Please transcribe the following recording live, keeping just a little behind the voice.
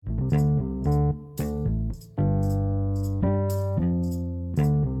The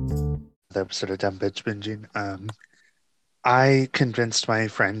episode of Dumb Bitch Binging. I convinced my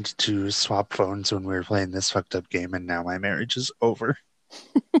friend to swap phones when we were playing this fucked up game, and now my marriage is over.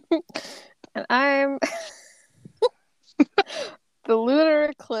 And I'm the lunar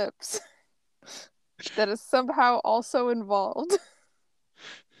eclipse that is somehow also involved.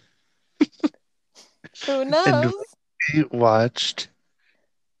 Who And knows? we watched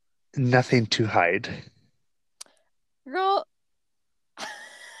Nothing to Hide. Girl,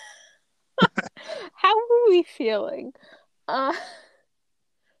 how are we feeling? Uh,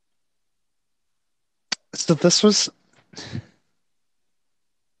 So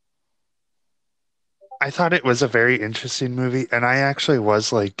I thought it was a very interesting movie, and I actually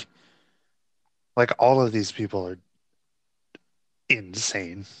was like all of these people are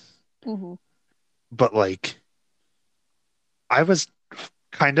insane, mhm. but like I was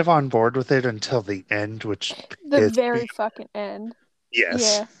kind of on board with it until the end, which The pissed me. very fucking end.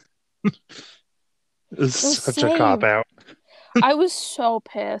 Yes, Yeah. it was No, such a cop same. out. I was so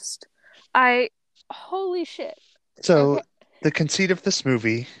pissed. I, holy shit. So Okay. the conceit of this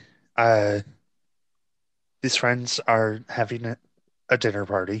movie, uh, these friends are having a dinner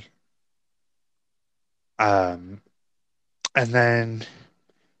party. Um, and then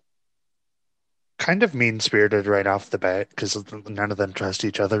kind of mean-spirited right off the bat because none of them trust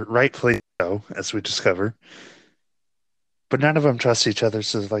each other, rightfully so, as we discover. But none of them trust each other,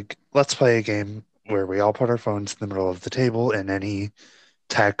 so like, let's play a game where we all put our phones in the middle of the table, and any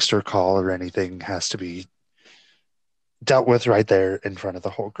text or call or anything has to be dealt with right there in front of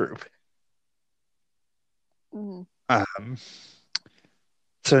the whole group. Mhm. Um,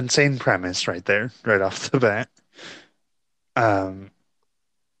 so insane premise right there, right off the bat. Um,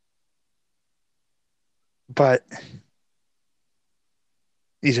 but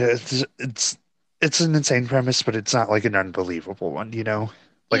it's an insane premise, but it's not like an unbelievable one, you know?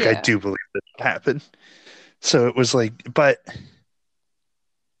 Like I Yeah. do believe that it happened. So it was like, but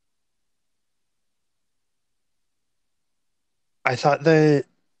I thought that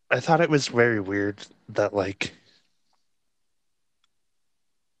I thought it was very weird that like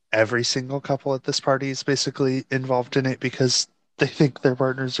every single couple at this party is basically involved in it because they think their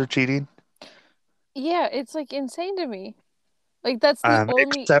partners are cheating. Yeah, it's like insane to me. Like that's the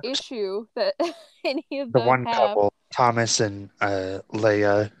only Except issue that any of the them one have. couple, Thomas and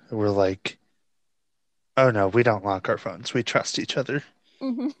Leia, were like, "Oh no, we don't lock our phones. We trust each other."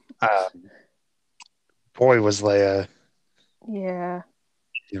 Mhm. Um, Boy, was Leia Yeah.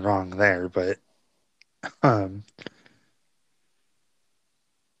 wrong there, but um,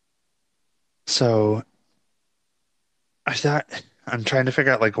 so I thought I'm trying to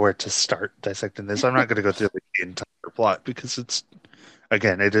figure out like where to start dissecting this. I'm not going to go through like, the entire plot because it's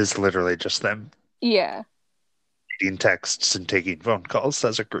again, it is literally just them Yeah. reading texts and taking phone calls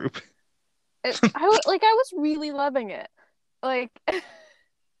as a group. I was really loving it. Like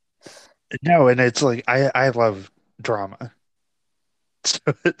No, and it's like I love drama. So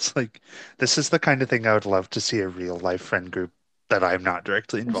it's like this is the kind of thing I would love to see a real life friend group that I'm not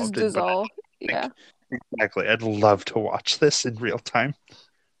directly just involved in, but dissolve. like Yeah. exactly, I'd love to watch this in real time.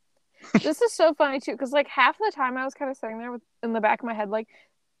 This is so funny too, because like half the time I was kind of sitting there with in the back of my head, like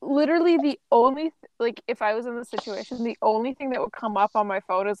literally the only like if I was in the situation, the only thing that would come up on my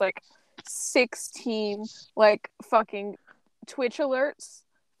phone is like 16 like fucking Twitch alerts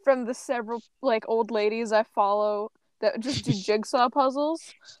from the several like old ladies I follow that just do jigsaw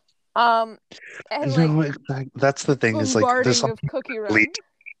puzzles. Um and like No, exactly. That's the thing is like there's bombarding of something Cookie lead Run.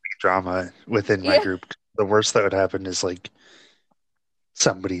 drama within my Yeah. group. The worst that would happen is like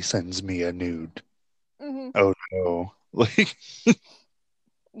somebody sends me a nude. Hmm. Oh no. Like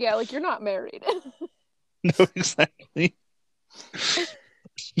Yeah, like you're not married. no, exactly.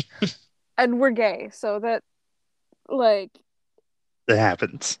 And we're gay, so that like It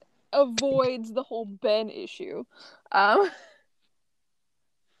happens. avoids the whole Ben issue. Um,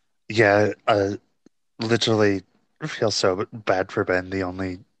 Yeah, literally feel so bad for Ben, the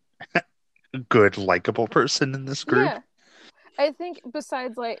only good, likable person in this group. yeah, I think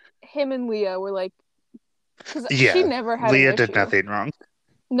besides like him and Leah were like, because she Yeah, never had an Leah did issue. nothing wrong.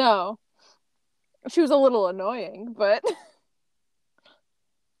 No, she was a little annoying, but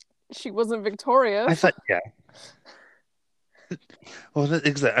she wasn't I victorious. thought, yeah. Well,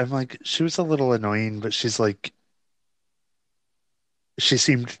 exactly. I'm like, she was a little annoying, but she's like, she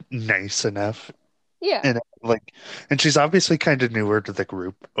seemed nice enough, Yeah. and like, and she's obviously kind of newer to the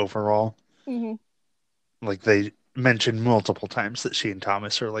group overall. Hmm. Like they mentioned multiple times that she and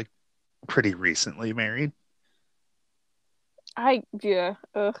Thomas are like pretty recently married. Yeah.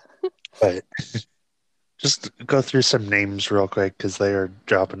 Ugh. But just go through some names real quick because they are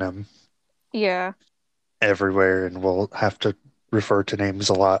dropping them Yeah. everywhere, and we'll have to refer to names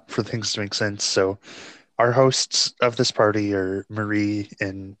a lot for things to make sense. So, our hosts of this party are Marie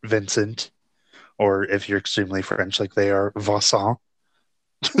and Vincent, or if you're extremely French like they are, Vincent.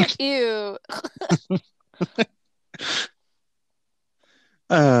 Ew.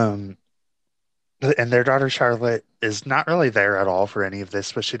 Um, and their daughter Charlotte is not really there at all for any of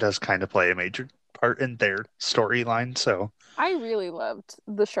this, but she does kind of play a major part in their storyline. So I really loved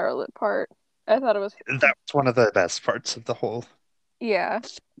the Charlotte part. I thought it was, that was one of the best parts of the whole yeah.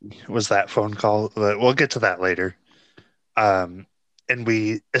 was that phone call. But we'll get to that later. Um, and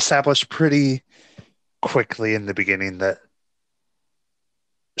we established pretty quickly in the beginning that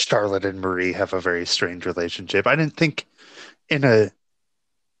Charlotte and Marie have a very strange relationship. I didn't think in a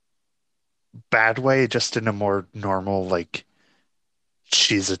bad way, just in a more normal, like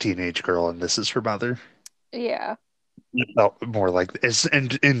she's a teenage girl and this is her mother. Yeah. It felt more like this,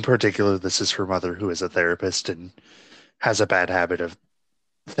 and in particular, this is her mother who is a therapist and has a bad habit of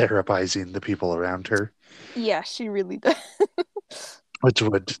therapizing the people around her, Yeah, she really does. which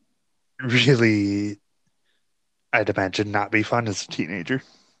would really, I'd imagine, not be fun as a teenager.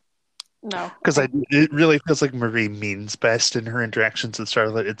 No. Because it really feels like Marie means best in her interactions with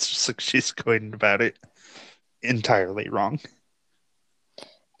Charlotte. It's just like she's going about it entirely wrong.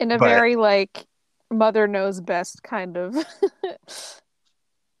 In a But very like mother knows best kind of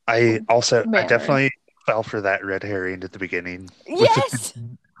I manner. definitely fell for that red herring at the beginning with Yes.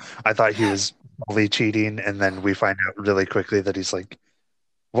 I thought he was fully cheating, and then we find out really quickly that he's like,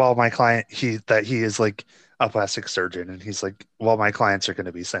 well, my client he is like a plastic surgeon, and he's like, well, my clients are going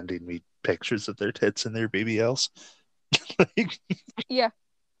to be sending me pictures of their tits and their BBLs. And Yeah.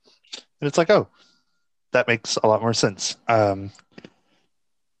 it's like, oh, that makes a lot more sense.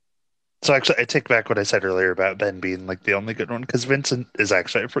 So actually, I take back what I said earlier about Ben being like the only good one because Vincent is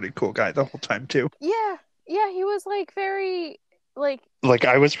actually a pretty cool guy the whole time too. Yeah. Yeah, he was like very like Like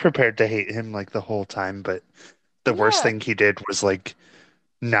I was prepared to hate him like the whole time, but the worst yeah, thing he did was like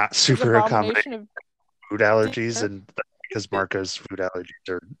not his super accommodate abomination of food allergies, dinner and because Marco's food allergies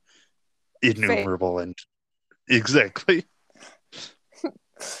are fake. innumerable and exactly.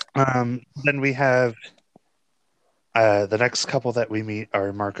 Then we have the next couple that we meet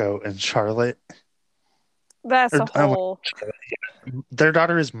are Marco and Charlotte. That's Or a whole their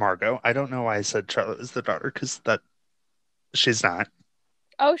daughter is Margot. I don't know why I said Charlotte is the daughter because that she's not.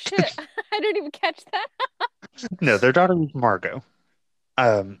 oh shit. I didn't even catch that. No, their daughter is Margot.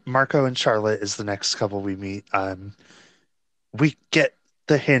 Marco and Charlotte is the next couple we meet. We get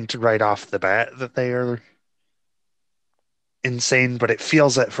the hint right off the bat that they are insane, but it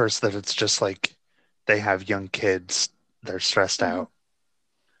feels at first that it's just like they have young kids, they're stressed Mhm. out.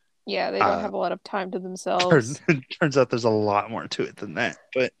 Yeah, they don't Uh, have a lot of time to themselves. turns out there's a lot more to it than that.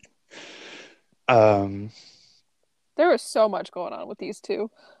 But um, There was so much going on with these two.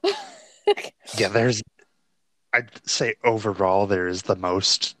 yeah, I'd say overall there is the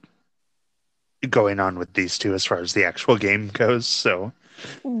most going on with these two as far as the actual game goes. So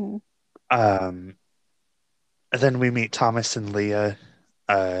Mhm. um, and then we meet Thomas and Leah.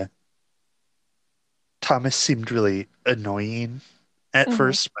 Uh, Thomas seemed really annoying at Mhm.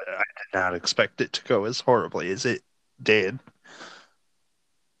 first, but I did not expect it to go as horribly as it did.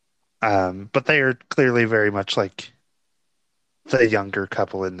 But they are clearly very much like the younger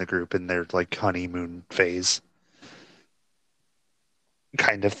couple in the group in their like honeymoon phase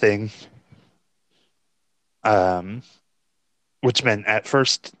kind of thing. Um, which meant at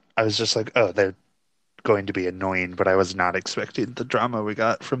first I was just like, oh, they're going to be annoying, but I was not expecting the drama we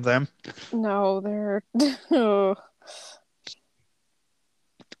got from them. No, they're oh.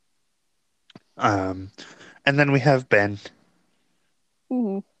 Um, and then we have Ben,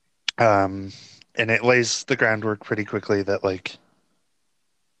 Mhm. um, and it lays the groundwork pretty quickly that like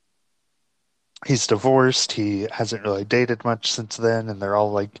he's divorced. He hasn't really dated much since then, and they're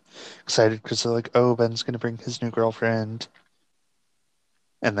all like excited because they're like, "Oh, Ben's gonna bring his new girlfriend,"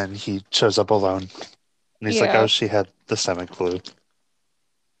 and then he shows up alone, and he's like, "Oh, Yeah. she had the stomach flu."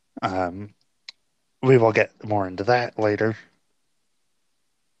 Um, we will get more into that later,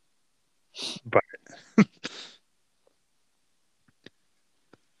 but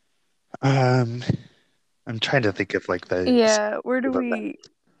um, I'm trying to think of like the Yeah, event.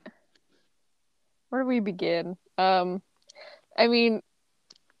 where do we begin? I mean,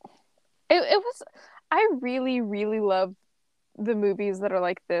 it was I really, really love the movies that are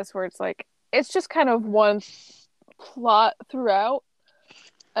like this where it's like it's just kind of one plot throughout.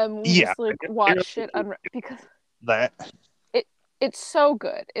 We Yeah, just like it watch really shit un because that. It's so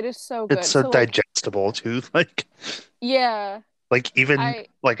good. It is so It's good. so So like, digestible too. yeah, Even I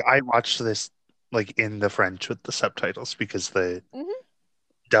like I watched this like in the French with the subtitles because the mhm.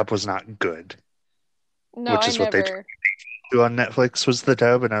 dub was not good, No, which I is what they tried never. to do on Netflix was the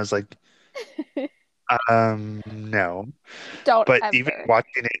dub, and I was like, no. Don't But even ever.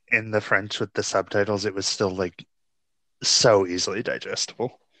 watching it in the French with the subtitles, it was still like so easily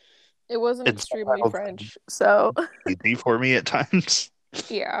digestible. It wasn't And extremely subtitles can French. So, be easy for me at times.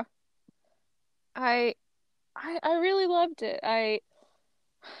 yeah. I I really loved it.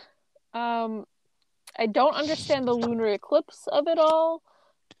 Um I don't understand the lunar eclipse of it all.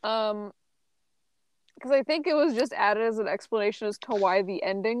 Um because I think it was just added as an explanation as to why the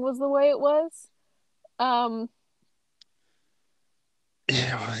ending was the way it was. Um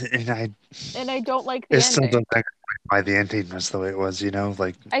And and I don't like I the still ending. don't think why the ending was the way it was, you know?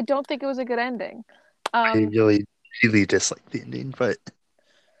 Like, I don't think it was a good ending. I Um really, really dislike the ending, but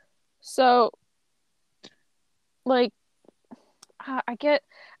so like I get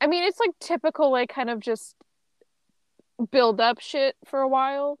I mean it's like typical like kind of just build up shit for a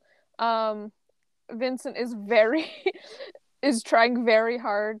while. Um Vincent is very is trying very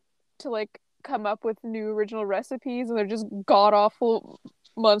hard to like come up with new original recipes and they're just god awful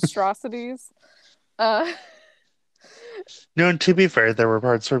monstrosities. Uh no, and to be fair, there were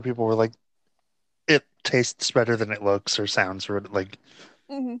parts where people were like, it tastes better than it looks or sounds, or like,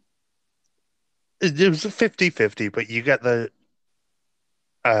 mhm. it was a 50-50, but you get the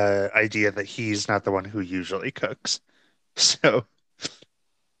idea that he's not the one who usually cooks. So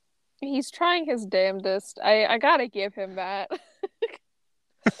He's trying his damnedest. I gotta give him that.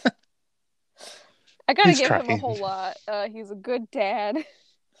 I gotta he's give him a trying. whole lot. He's a good dad.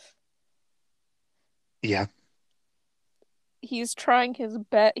 Yeah. He's trying his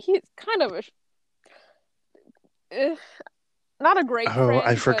best. He's kind of a eh, not a great Oh,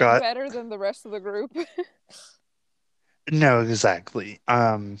 I friend, but forgot. better than the rest of the group. No, exactly.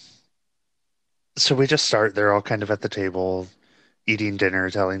 So we just start, they're all kind of at the table, eating dinner,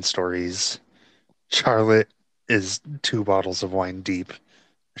 telling stories. Charlotte is 2 bottles of wine deep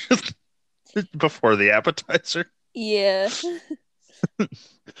before the appetizer. Yeah.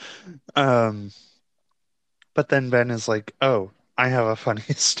 Um, but then Ben is like, "Oh, I have a funny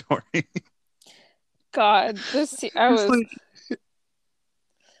story." God, this I He's was like,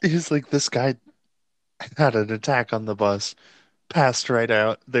 he's like, this guy had an attack on the bus, passed right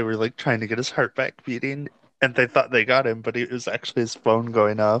out. They were like trying to get his heart back beating, and they thought they got him, but it was actually his phone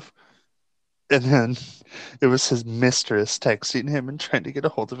going off. And then it was his mistress texting him and trying to get a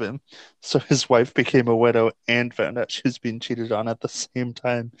hold of him. So his wife became a widow and found out she was being cheated on at the same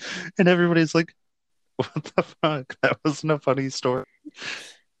time. And everybody's like, what the fuck? That wasn't a funny story.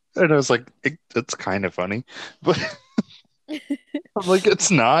 And I was like, it's kind of funny. But I'm like,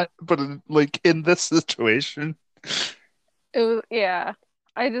 it's not. But like in this situation, it was yeah.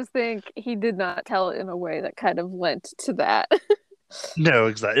 I just think he did not tell it in a way that kind of lent to that. no,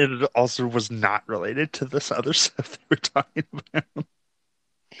 exactly. It also was not related to this other stuff they were talking about.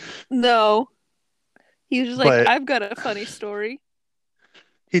 No. He was just like, But I've got a funny story.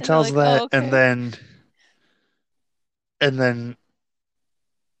 he And they're tells like, oh, that, okay. and then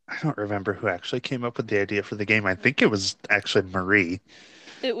I don't remember who actually came up with the idea for the game. I think it was actually Marie.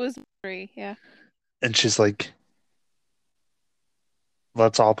 It was free, yeah. And she's like,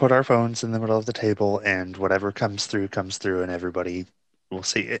 let's all put our phones in the middle of the table and whatever comes through, and everybody will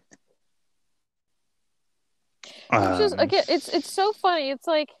see it. Which is Um, again, it's so funny. It's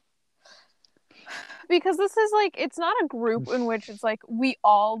like because this is like it's not a group in which it's like we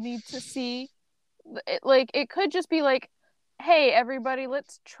all need to see it, like it could just be like, hey everybody,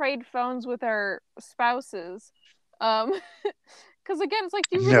 let's trade phones with our spouses. Um because again, it's like,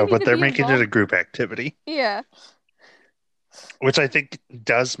 do you no, really need but to they're be making it a involved? group activity, Yeah. which I think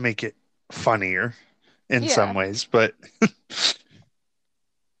does make it funnier in some Yeah. ways. But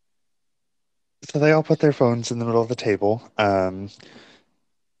so they all put their phones in the middle of the table.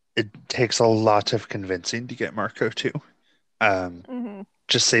 It takes a lot of convincing to get Marco to. Um, Hmm.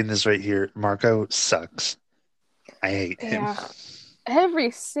 just saying this right here, Marco sucks. I hate him. Yeah.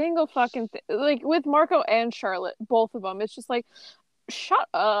 Every single fucking thing, like with Marco and Charlotte, both of them, it's just like, shut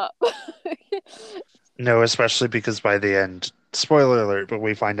up. No, especially because by the end, spoiler alert, but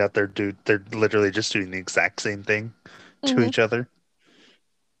we find out they're literally just doing the exact same thing to Hmm. each other.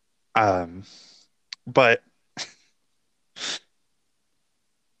 Um, but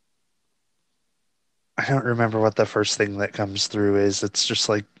I don't remember what the first thing that comes through is. It's just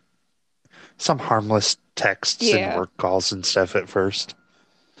like some harmless texts and Yeah. work calls and stuff at first.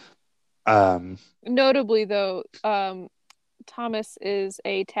 Um, Notably, though, Thomas is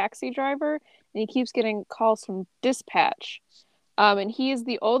a taxi driver and he keeps getting calls from dispatch. And he is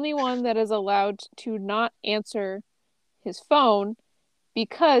the only one that is allowed to not answer his phone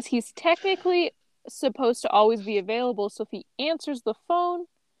because he's technically supposed to always be available. So if he answers the phone,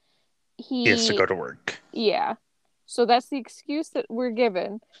 He has to he, go to work. yeah. So that's the excuse that we're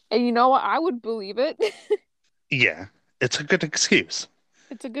given. And you know what? I would believe it. Yeah, it's a good excuse.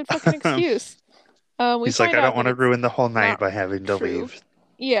 It's a good fucking excuse. We He's like, find I don't out want that to it's ruin the whole night not by having to true. leave.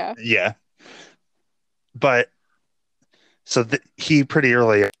 Yeah. Yeah, but so he pretty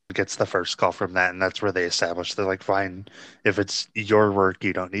early gets the first call from that, and that's where they establish they're like, fine, if it's your work,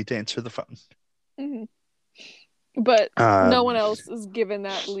 you don't need to answer the phone. Mhm. But no one Um, else is given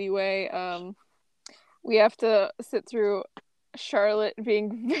that leeway. We have to sit through Charlotte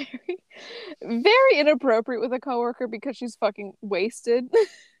being very inappropriate with a coworker because she's fucking wasted.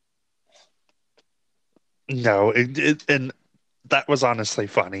 no, and that was honestly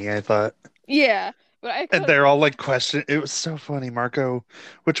funny, I thought. Yeah, but I And could. they're all like question. It was so funny, Marco,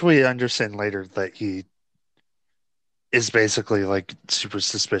 which we understand later that he is basically like super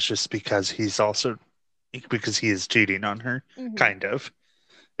suspicious because he is cheating on her, Mhm. kind of.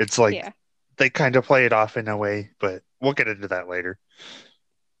 It's like Yeah. they kind of play it off in a way, but we'll get into that later.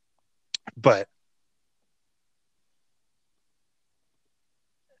 But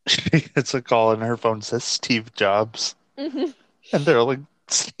she gets a call and her phone says Steve Jobs, Mhm. and they're like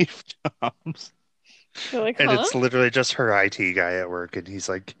Steve Jobs, They're like, and huh? it's literally just her IT guy at work, and he's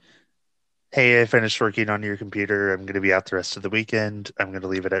like, "Hey, I finished working on your computer. I'm going to be out the rest of the weekend. I'm going to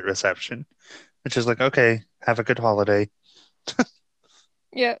leave it at reception." And she's like, "Okay, have a good holiday."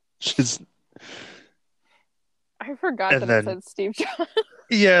 Yeah. She's I forgot and that it then said Steve Jobs.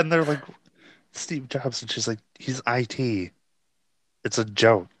 yeah, and they're like Steve Jobs, and she's like, "He's IT. It's a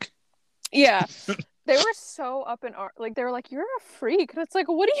joke." Yeah. They were so up in art. Like they were like, "You're a freak," and it's like,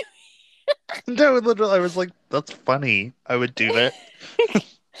 "What do you?" No, literally, I was like, "That's funny. I would do that."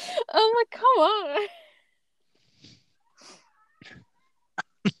 I'm like, "Come on."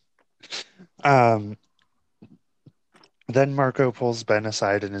 Um, then Marco pulls Ben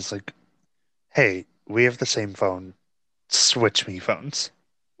aside and is like, "Hey, we have the same phone. Switch me phones."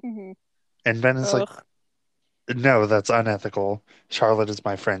 Mm-hmm. And Ben is like, Ugh. "No, that's unethical. Charlotte is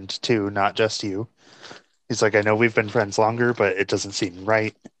my friend too, not just you." He's like, "I know we've been friends longer, but it doesn't seem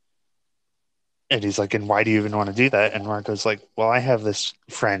right." And he's like, "And why do you even want to do that?" And Marco's like, "Well, I have this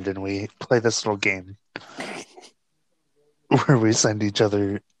friend and we play this little game where we send each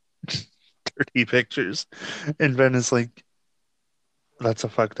other dirty pictures." And Ben is like, "That's a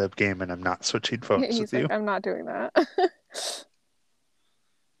fucked up game and I'm not switching phones with He's like, you." "I'm not doing that."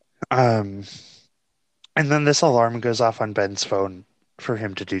 Um, and then this alarm goes off on Ben's phone for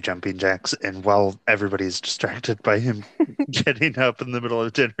him to do jumping jacks. And while everybody's distracted by him getting up in the middle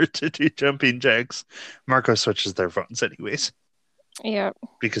of dinner to do jumping jacks, Marco switches their phones anyways Yeah.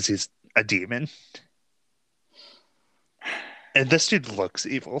 because he's a demon. And this dude looks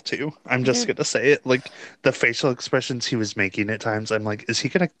evil too. I'm just Dude, gonna say it. Like the facial expressions he was making at times, I'm like, is he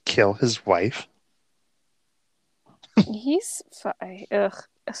gonna kill his wife? ugh,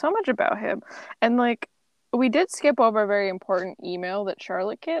 so much about him. And like we did skip over a very important email that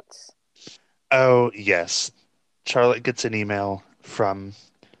Charlotte gets. Oh, yes. Charlotte gets an email from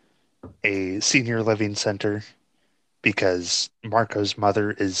a senior living center because Marco's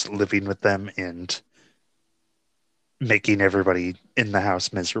mother is living with them and making everybody in the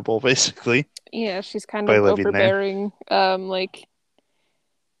house miserable, basically, Yeah, she's kind by of living there. overbearing, like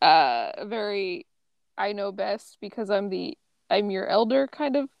very I know best because I'm your elder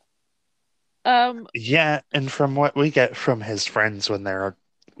kind of. Um Yeah, and from what we get from his friends when they're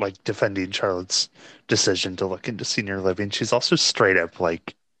like defending Charlotte's decision to look into senior living, she's also straight up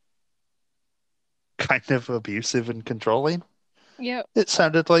like kind of abusive and controlling. yeah, It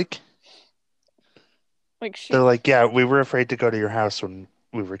sounded like like she they're like, yeah, we were afraid to go to your house when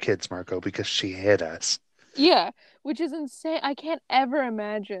we were kids, Marco, because she hit us, yeah, which is insane. I can't ever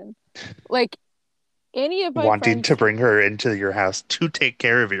imagine like any of my wanting to friends. bring her into your house to take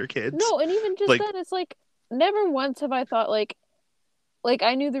care of your kids. No, and even just Like, then it's like never once have I thought like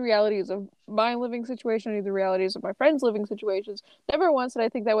I knew the realities of my living situation, I knew the realities of my friends' living situations. Never once did I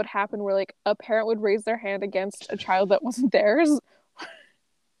think that would happen where like a parent would raise their hand against a child that wasn't theirs.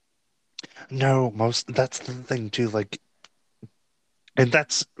 no, that's the thing too. Like, and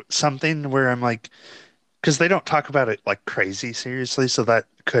that's something where I'm like, because they don't talk about it like crazy seriously, so that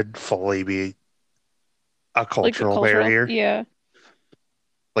could fully be a Like a cultural cultural, barrier. yeah.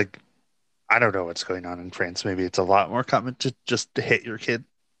 Like, I don't know what's going on in France. Maybe it's a lot more common to hit your kid.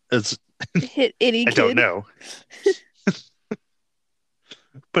 It's, Hit any I don't kid. know.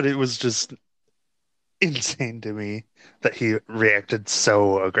 but it was just insane to me that he reacted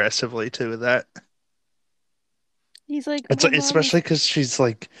so aggressively to that. He's like, It's my mom is. especially because she's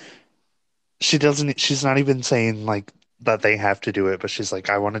not even saying like that they have to do it, but she's like,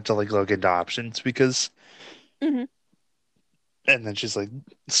 I wanted to like look into options because, Mhm. and then she's like,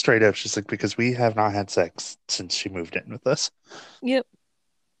 straight up, she's like, because we have not had sex since she moved in with us. Yep.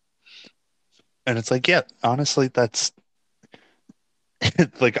 And it's like, yeah, honestly, that's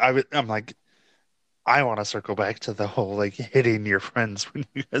like, I'm like, I want to circle back to the whole like hitting your friends when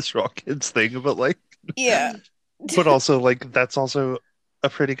you guys are all kids thing, but like, Yeah. but also like, that's also a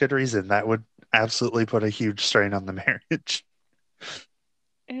pretty good reason. That would absolutely put a huge strain on the marriage.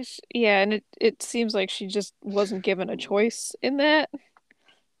 Yeah, and it seems like she just wasn't given a choice in that.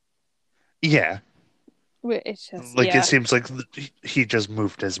 Yeah. It's just, Like it yeah. seems like he just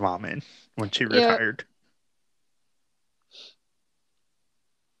moved his mom in when she Yeah. retired.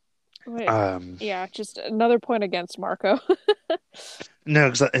 But Um, yeah, just another point against Marco. no,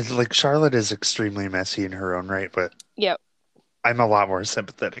 because like Charlotte is extremely messy in her own right, but Yep. I'm a lot more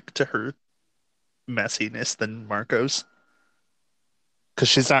sympathetic to her messiness than Marco's because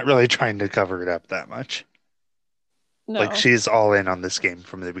she's not really trying to cover it up that much. Like No. she's all in on this game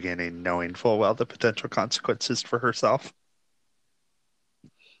from the beginning, knowing full well the potential consequences for herself.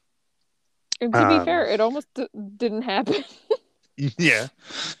 And to be Um, fair, it almost didn't happen. yeah.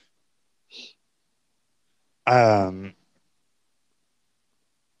 Um,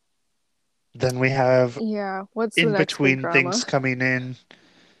 then we have Yeah. What's the in next big between drama? things coming in.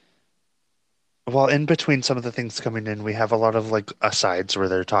 Well, in between some of the things coming in, we have a lot of like asides where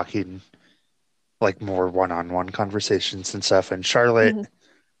they're talking like more one-on-one conversations and stuff. And Charlotte Hmm.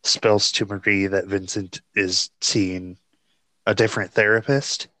 spills to Marie that Vincent is seeing a different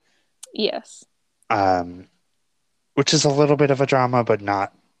therapist, Yes. um, which is a little bit of a drama, but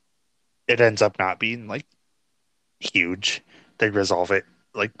not. It ends up not being like huge. They resolve it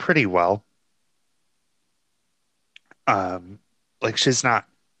like pretty well. Um, like she's not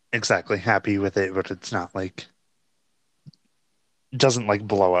exactly happy with it, but it's not like doesn't like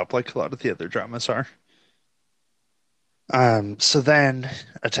blow up like a lot of the other dramas are. So then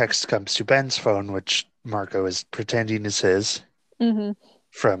a text comes to Ben's phone, which Marco is pretending is his, Hmm.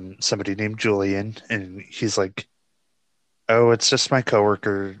 from somebody named Julian, and he's like, "Oh, it's just my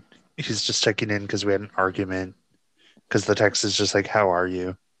coworker. He's just checking in because we had an argument." Because the text is just like, "How are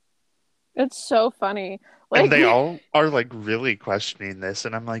you?" It's so funny. And Like, they all are like really questioning this,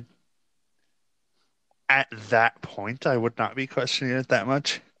 and I'm like, at that point, I would not be questioning it that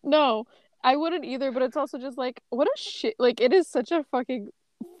much. no, I wouldn't either, but it's also just like, what a shit. Like, it is such a fucking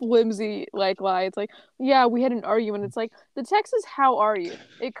flimsy, like, lie. It's like, yeah, we had an argument. It's like, the text is, how are you?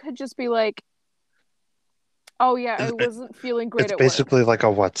 It could just be like, oh, yeah, I wasn't feeling great It's at work. basically like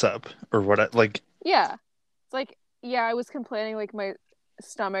a what's up or what like Yeah. It's like, yeah, I was complaining, like, my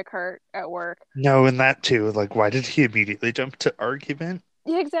stomach hurt at work. no, and that too. Like, why did he immediately jump to argument?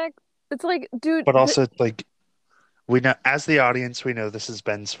 Yeah, exactly. It's like, dude, But also, like, we know as the audience, we know this is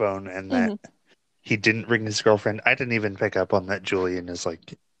Ben's phone and that mhm. he didn't ring his girlfriend. I didn't even pick up on that Julian is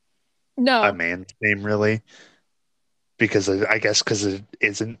like a No. man's name, really, because I guess because it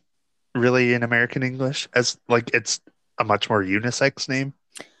isn't really in American English as like it's a much more unisex name.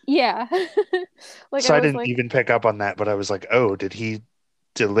 Yeah. Like, So I I was didn't like, even pick up on that, but I was like, oh, did he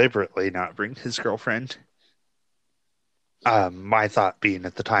deliberately not bring his girlfriend? My thought being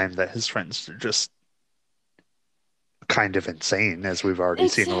at the time that his friends are just kind of insane, as we've already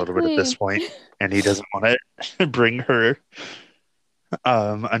seen a little bit at this exactly. point, and he doesn't want to bring her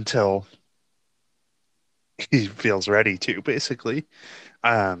until he feels ready to, basically.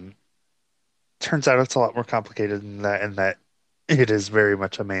 Um, Turns out it's a lot more complicated than that, and that it is very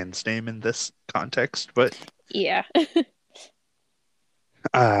much a man's name in this context. But Yeah.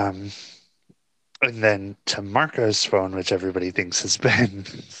 um, and then to Marco's phone, which everybody thinks has been,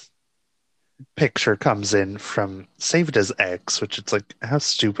 picture comes in from saved as X, which it's like, how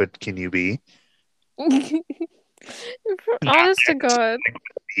stupid can you be? Not Honest to X, God.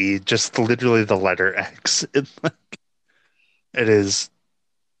 just literally the letter X. It is.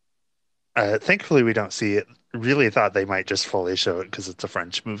 Thankfully, we don't see it. Really thought they might just fully show it because it's a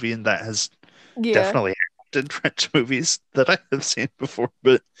French movie, and that has Yeah. definitely happened in French movies that I have seen before.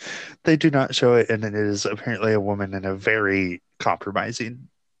 But they do not show it, and it is apparently a woman in a very compromising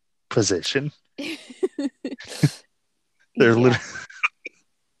position. They're Yeah. literally,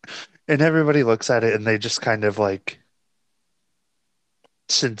 and everybody looks at it, and they just kind of like,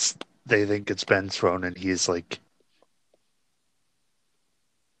 since they think it's Ben's phone, and he's like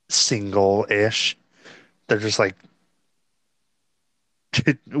single-ish, they're just like,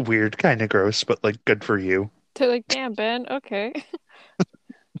 Weird, kind of gross, but like good for you. They're like, damn, Ben, okay.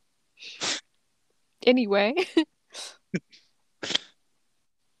 Anyway.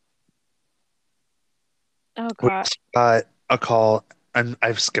 Oh We God. also got a call, and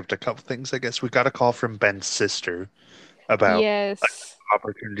I've skipped a couple things, I guess. We got a call from Ben's sister about an Yes.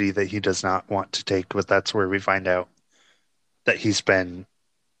 opportunity that he does not want to take, but that's where we find out that he's been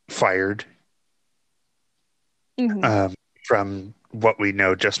fired Hmm. um, from what we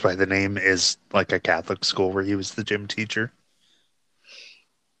know just by the name is like a Catholic school where he was the gym teacher.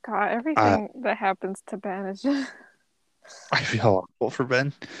 God, Uh, everything that happens to Ben is just I feel awful for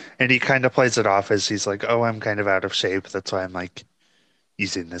Ben. And he kind of plays it off as he's like, oh, I'm kind of out of shape. That's why I'm like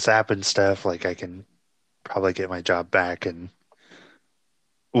using this app and stuff. Like I can probably get my job back. And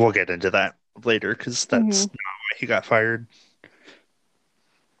we'll get into that later because that's hmm. not why he got fired.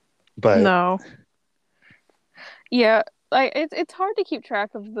 But No. Yeah, like it's hard to keep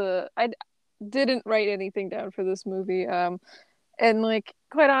track of the didn't write anything down for this movie. And like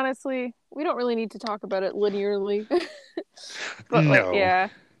quite honestly, we don't really need to talk about it linearly. But like no. yeah.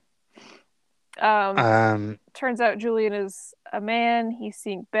 Um Um, Turns out Julian is a man. He's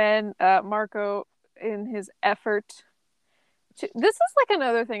seeing Ben, Marco in his effort to this is like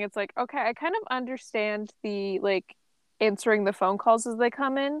another thing. It's like, okay, I kind of understand the like answering the phone calls as they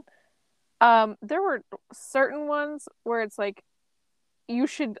come in. There were certain ones where it's like you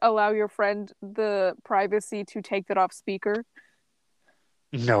should allow your friend the privacy to take that off speaker.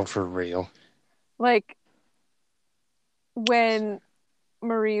 no, for real. Like when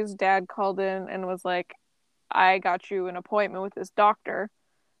Marie's dad called in and was like, I got you an appointment with this doctor,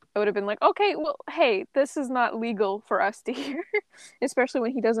 I would have been like, okay, well, hey, this is not legal for us to hear, especially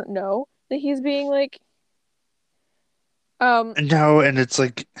when he doesn't know that he's being like, um, No, and it's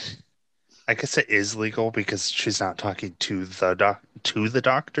like I guess it is legal because she's not talking to the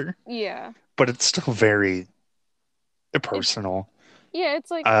doctor, yeah, but it's still very it, personal. yeah,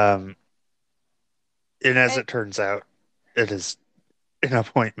 it's like, Um, and as I, it turns out, it is an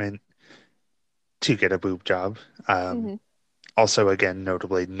appointment to get a boob job. Um, mhm. Also, again,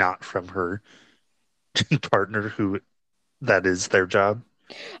 notably not from her partner, who that is their job.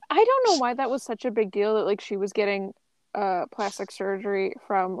 I don't know why that was such a big deal that like she was getting plastic surgery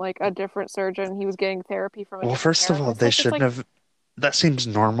from like a different surgeon. He was getting therapy from a Well, different first of all, therapist. they Like it's shouldn't like, have. That seems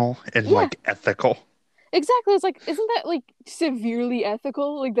normal and yeah, like ethical. exactly. It's like, isn't that like severely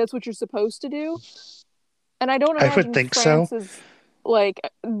ethical? Like that's what you're supposed to do. And I don't I would imagine think so. France is like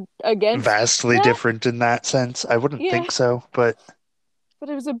against Vastly that. different in that sense. I wouldn't Yeah, think so, but but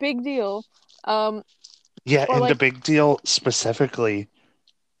it was a big deal. Um, yeah, or and a like, big deal specifically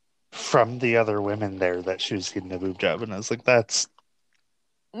from the other women there that she was getting a boob job, and I was like, that's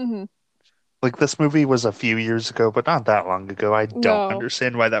mhm, like this movie was a few years ago, but not that long ago. I don't no,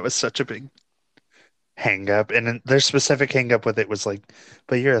 understand why that was such a big hang up. And then their specific hang up with it was like,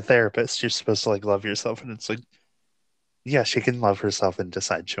 but you're a therapist, you're supposed to like love yourself, and it's like, yeah, she can love herself and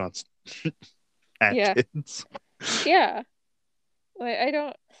decide she wants to have yeah, kids. yeah. Like I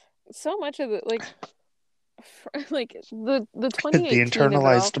don't. So much of the like, like the The 2018 of it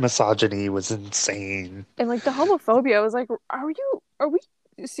all, internalized misogyny was insane. and like the homophobia. I was like, are we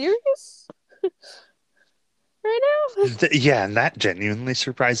serious right now? Yeah, and that genuinely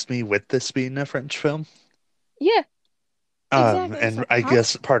surprised me with this being a French film. Yeah, exactly. I was And like, I huh?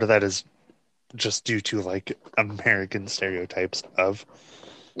 guess part of that is just due to like American stereotypes of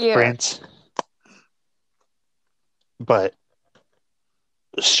Yeah. France, but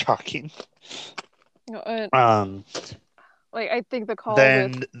shocking. And Um, like I think the call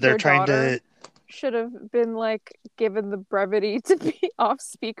with then they're their trying daughter to, should have been like given the brevity to be off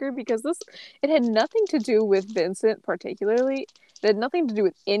speaker because this it had nothing to do with Vincent particularly. It had nothing to do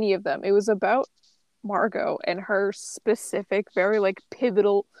with any of them. It was about Margot and her specific, very like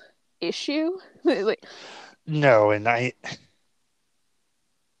pivotal issue. Like, no, and I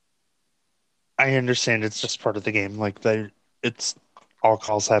understand it's just part of the game. Like they, it's all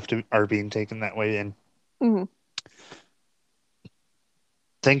calls have to are being taken that way, and mhm.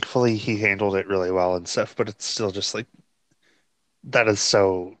 thankfully he handled it really well and stuff. But it's still just like that is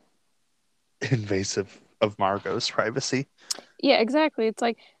so invasive of Margot's privacy. Yeah, exactly. It's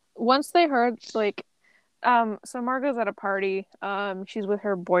like once they heard like so Margot's at a party. She's with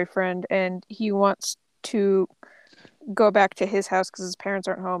her boyfriend and he wants to go back to his house because his parents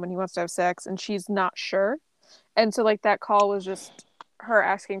aren't home and he wants to have sex and she's not sure. And so like that call was just her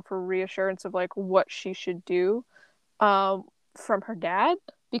asking for reassurance of like what she should do um from her dad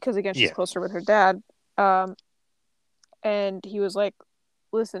because again she's Yeah, closer with her dad. And he was like,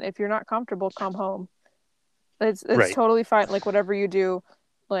 "Listen, if you're not comfortable, come home." It's Right. totally fine. Like whatever you do,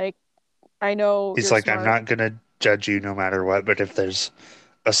 like I know He's you're like, I'm smart. not gonna judge you no matter what, but if there's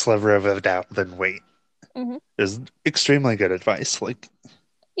a sliver of a doubt, then wait. Hmm. Is extremely good advice. Like,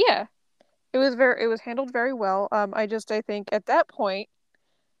 Yeah, it was handled very well. I think at that point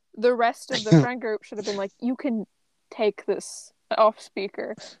the rest of the friend group should have been like, you can take this off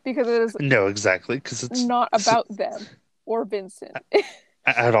speaker because it is no, exactly, because not it's about them or Vincent.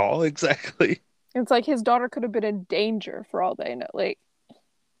 at all, exactly. It's like his daughter could have been in danger for all they know. Like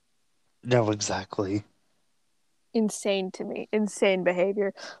No, exactly. insane to me, insane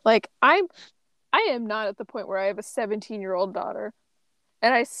behavior. Like I am not at the point where I have a 17-year-old daughter,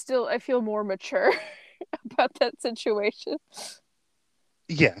 and I feel more mature about that situation.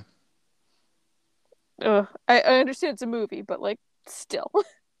 Yeah, Ugh. I understand it's a movie, but like still,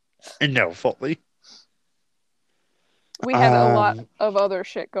 no, fully. we had a lot Um, of other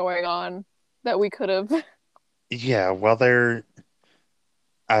shit going on that we could have. yeah, while they're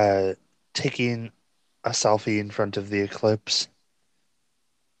uh taking a selfie in front of the eclipse,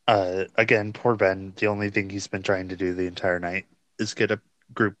 again, poor Ben, the only thing he's been trying to do the entire night is get a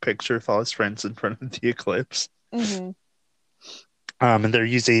group picture with all his friends in front of the eclipse. Hmm. And they're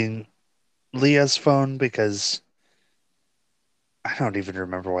using Leah's phone because I don't even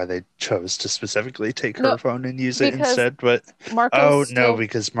remember why they chose to specifically take No, her phone and use it because instead. But Marco's oh no, still,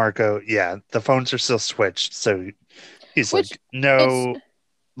 because Marco, yeah, the phones are still switched. So he's which like, it's no,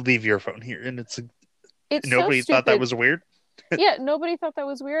 leave your phone here. And it's like, it's so nobody thought that stupid. was weird. Yeah, nobody thought that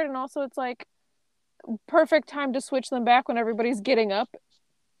was weird, and also it's like perfect time to switch them back when everybody's getting up.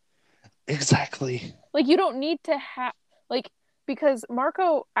 Exactly. Like you don't need to have like because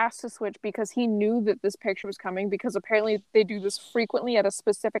Marco asked to switch because he knew that this picture was coming because apparently they do this frequently at a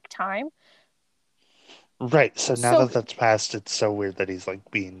specific time. Right. So now So that that's passed, it's so weird that he's like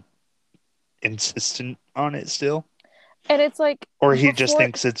being insistent on it still. and it's like Or he just before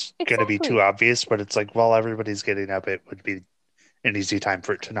thinks it's going to be too exactly. obvious, but it's like, while everybody's getting up, it would be an easy time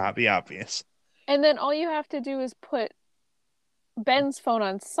for it to not be obvious. And then all you have to do is put Ben's phone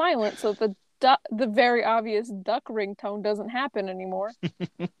on silent so the very obvious duck ringtone doesn't happen anymore.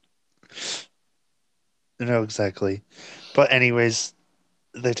 No, exactly. But anyways,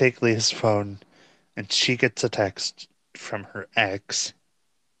 they take Leah's phone and she gets a text from her ex,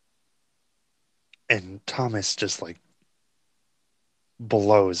 and Thomas just like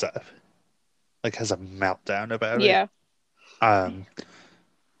blows up, like has a meltdown about it. Yeah. Um,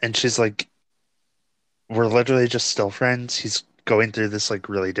 and she's like, we're literally just still friends. He's going through this like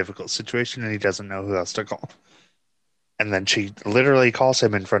really difficult situation and he doesn't know who else to call. And then she literally calls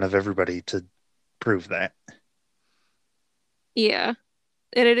him in front of everybody to prove that. Yeah.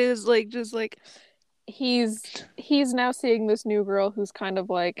 And it is like just like he's now seeing this new girl who's kind of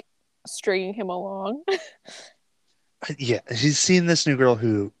like stringing him along. Yeah, he's seen this new girl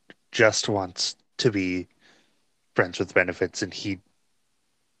who just wants to be friends with benefits and he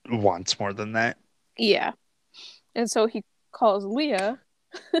wants more than that. Yeah. And so he calls Leah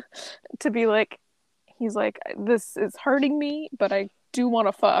to be like he's like this is hurting me, but I do want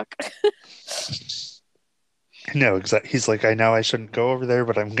to fuck. No, exactly. He's like, I know I shouldn't go over there,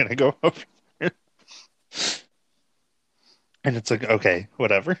 but I'm gonna go over there. And it's like, okay,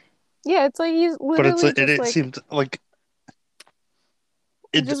 whatever. Yeah, it's like he's But it's literally it, just it like seemed like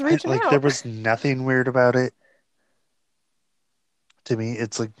it just reaching like there out. was nothing weird about it to me.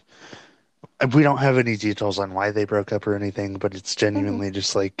 It's like we don't have any details on why they broke up or anything, but it's Hmm. genuinely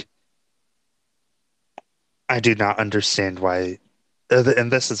just like I do not understand why.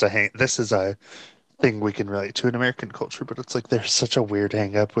 And this is a thing we can relate to in American culture, but it's like there's such a weird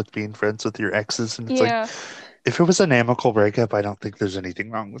hang up with being friends with your exes, and it's like Yeah. if it was an amicable breakup, I don't think there's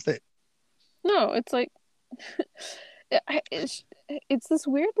anything wrong with it. No, it's like it's it's this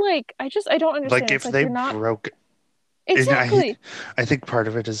weird like I don't Like understand. It's if like they you're not broke, and exactly I think part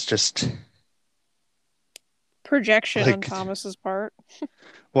of it is just projection on like, Thomas's part.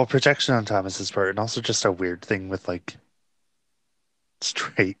 well, projection on Thomas's part, and also just a weird thing with like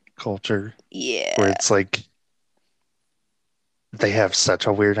straight culture, where Yeah. it's like they have such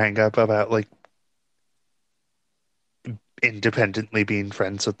a weird hang up about like independently being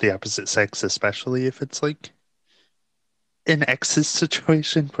friends with the opposite sex, especially if it's like an ex's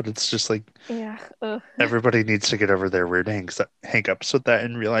situation, but it's just like Yeah. Ugh. everybody needs to get over their weird hang-ups with that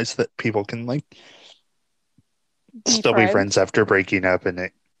and realize that people can like Be still be friends friends. after breaking up, and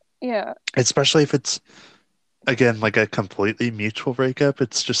it, Yeah. especially if it's again like a completely mutual breakup,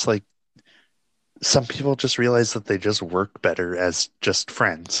 it's just like some people just realize that they just work better as just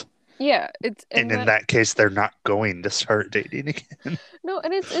friends. Yeah. It's And and in then that case, they're not going to start dating again. no,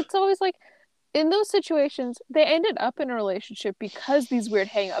 and it's always like in those situations, they ended up in a relationship because these weird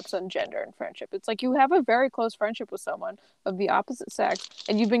hang-ups on gender and friendship. It's like you have a very close friendship with someone of the opposite sex,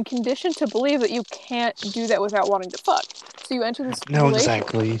 and you've been conditioned to believe that you can't do that without wanting to fuck. So you enter this No, relation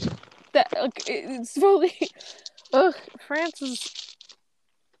exactly. that like it's totally ugh, France is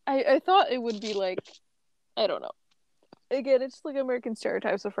I thought it would be like I don't know. Again, it's like American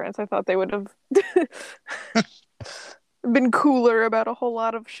stereotypes of France. I thought they would have been cooler about a whole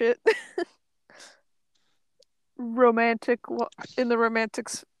lot of shit. Romantic in the romantic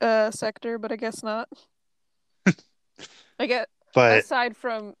sector, but I guess not. I get But aside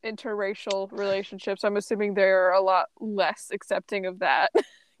from interracial relationships, I'm assuming they're a lot less accepting of that,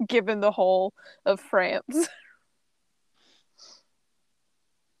 given the whole of France.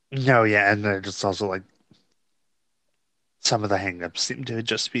 no, yeah, and then just also like some of the hangups seem to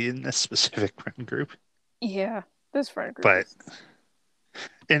just be in this specific friend group. Yeah, this friend group But is.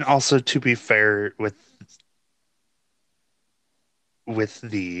 and also to be fair with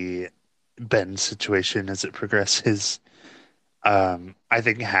the Ben situation as it progresses, I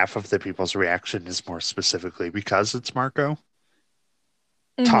think half of the people's reaction is more specifically because it's Marco.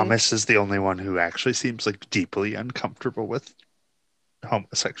 Mm-hmm. Thomas is the only one who actually seems like deeply uncomfortable with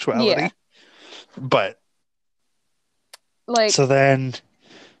Yeah, homosexuality. But like so then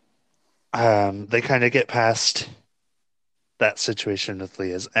they kind of get past that situation with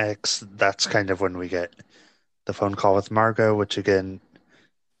Leah's ex. That's kind of when we get the phone call with Margot, which again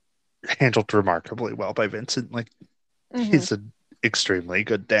handled remarkably well by Vincent. Like mm-hmm. he's an extremely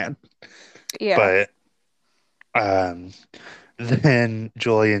good dad. Yeah. But um, then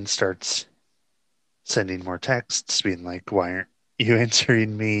Julian starts sending more texts, being like, "Why aren't you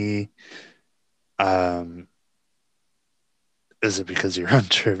answering me? Um, is it because you're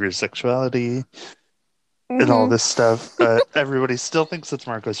unsure of your sexuality and all Mm-hmm. this stuff?" Everybody still thinks it's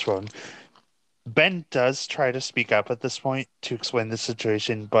Marco's phone. Ben does try to speak up at this point to explain the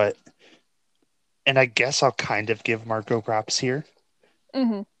situation, but and I guess I'll kind of give Marco props here.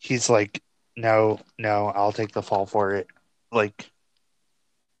 Mm-hmm. He's like, no, no, I'll take the fall for it. Like,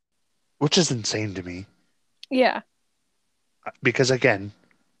 which is insane to me. Yeah. Because again,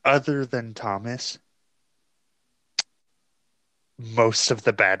 other than Thomas, most of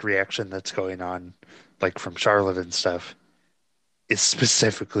the bad reaction that's going on, like from Charlotte and stuff, is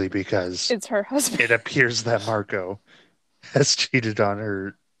specifically because It's her husband. it appears that Marco has cheated on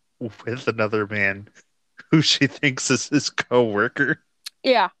her with another man who she thinks is his co-worker.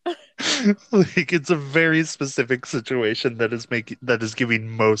 Yeah. Like it's a very specific situation that is giving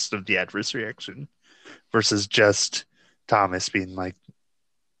most of the adverse reaction versus just Thomas being like,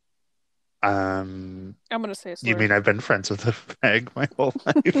 I'm gonna say a you slur. mean I've been friends with a fag my whole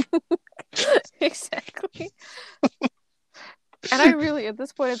life? Exactly. And I really, at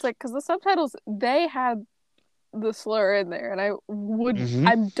this point, it's like, because the subtitles, they had the slur in there, and Hmm.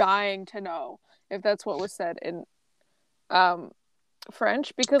 I'm dying to know if that's what was said in um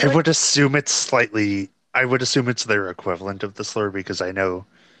French, because, like, I would assume it's their equivalent of the slur because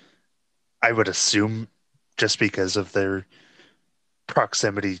I would assume just because of their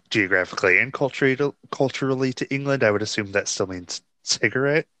proximity geographically and culturally to England, I would assume that still means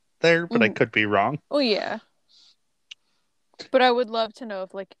cigarette there, but I mm, could be wrong. oh, yeah. But I would love to know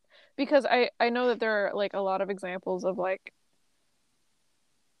if, like, because I know that there are, like, a lot of examples of, like,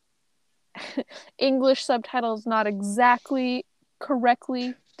 English subtitles not exactly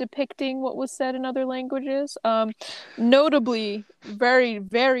correctly depicting what was said in other languages. Notably, very,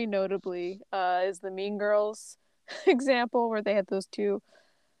 very notably, is the Mean Girls example where they had those two.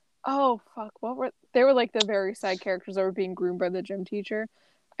 Oh fuck! What were they? Were like the very side characters that were being groomed by the gym teacher.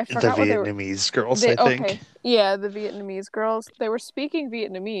 I The forgot what they were. Vietnamese girls, They I think. okay, yeah, the Vietnamese girls. They were speaking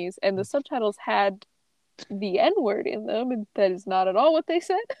Vietnamese, and the subtitles had the N word in them, and that is not at all what they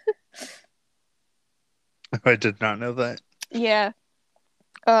said. I did not know that. Yeah.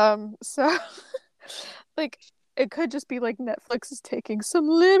 So like it could just be like Netflix is taking some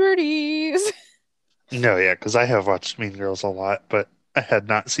liberties. No, yeah, because I have watched Mean Girls a lot, but I had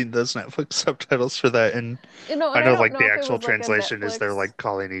not seen those Netflix subtitles for that. And You know, I and I know don't like know the if it actual was like a translation is they're Netflix. like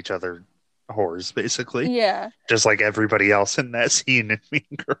calling each other whores, basically, Yeah. just like everybody else in that scene in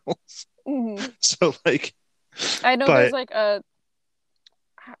Mean Girls. Hmm. So like, I know there's but like a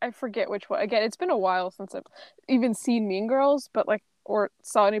I forget which one. Again, it's been a while since I've even seen Mean Girls, but like or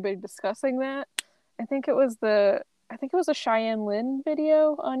saw anybody discussing that. I think it was a Cheyenne Lynn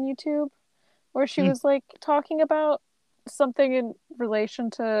video on YouTube where she hmm, was like talking about something in relation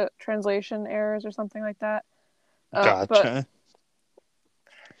to translation errors or something like that. But gotcha.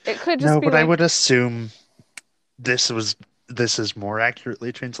 it could just No, be but I like, would assume this was this is more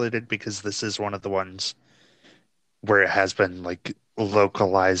accurately translated because this is one of the ones where it has been like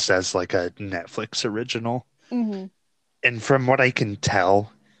localized as like a Netflix original. Mm-hmm. And from what I can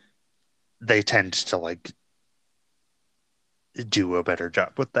tell, they tend to like do a better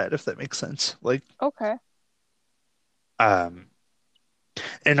job with that, if that makes sense. Like, Okay. um,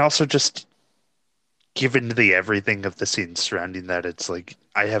 and also just given the everything of the scenes surrounding that, it's like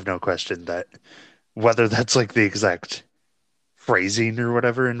I have no question that whether that's like the exact phrasing or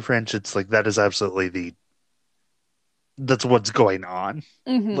whatever in French, it's like that is absolutely that's what's going on.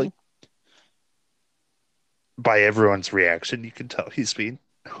 Mm-hmm. Like by everyone's reaction, you can tell he's being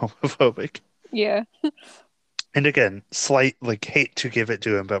homophobic. Yeah. And again, slight like hate to give it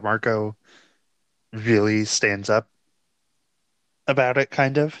to him, but Marco really stands up about it,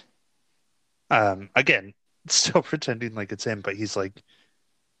 kind of. Again, still pretending like it's him, but he's like,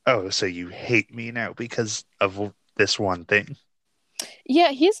 "Oh, so you hate me now because of this one thing?"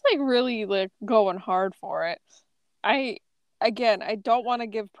 Yeah, he's like really like going hard for it. I again, I don't want to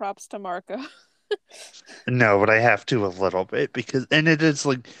give props to Marco. No, but I have to a little bit because, and it is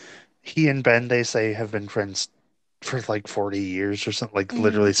like he and Ben, they say, have been friends for like 40 years or something, like Mm-hmm.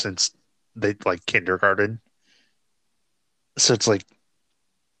 literally since they like kindergarten. So it's like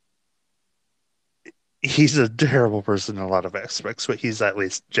he's a terrible person in a lot of aspects, but he's at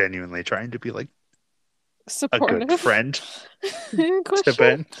least genuinely trying to be like a good Supportive. friend to Question.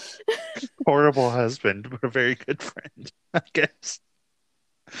 Ben. Horrible husband, but a very good friend, I guess.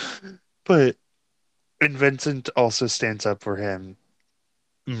 But and Vincent also stands up for him.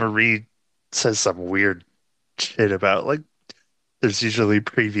 Marie says some weird shit about like there's usually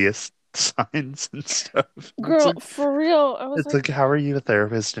previous signs and stuff. Girl, for real. I was It's like, like how are you a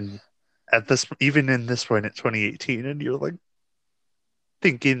therapist and at this even in this point at 2018 and you're like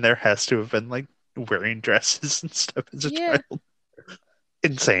thinking there has to have been like wearing dresses and stuff as a yeah, child.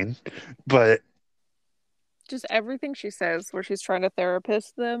 Insane. But just everything she says where she's trying to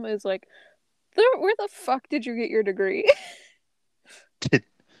therapist them is like, where the fuck did you get your degree?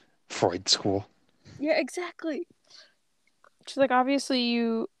 Freud school. Yeah, exactly. She's like, obviously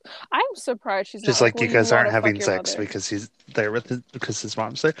you. I'm surprised she's not Just like, like well, you you guys want aren't to fuck having your sex mother. because he's there with it because his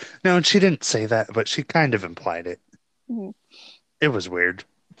mom's there. No, and she didn't say that, but she kind of implied it. Mhm. It was weird.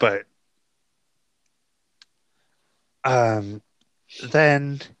 But um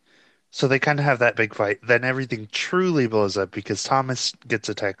then so they kind of have that big fight. Then everything truly blows up because Thomas gets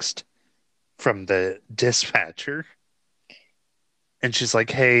a text from the dispatcher and she's like,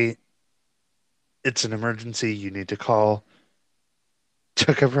 "Hey, it's an emergency. You need to call."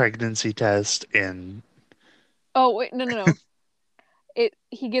 Took a pregnancy test and Oh wait, no, no, no.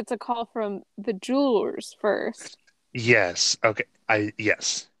 He gets a call from the jewelers first. yes, okay.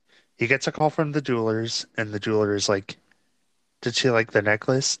 Yes. He gets a call from the jewelers and the jeweler is like, did she like the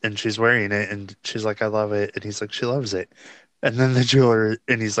necklace? And she's wearing it, and she's like, I love it. And he's like, she loves it. And then the jeweler,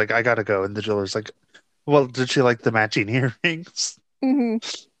 and he's like, I gotta go. And the jeweler's like, well, did she like the matching earrings? Mm-hmm.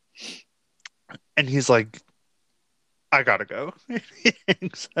 And he's like, I gotta go. He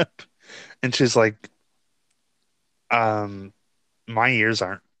hangs up. And she's like, um, my ears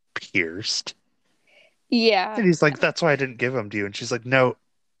aren't pierced. Yeah. And he's like, that's why I didn't give them to you. And she's like, no,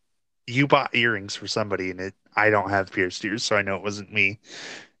 you bought earrings for somebody, and I don't have pierced ears, so I know it wasn't me.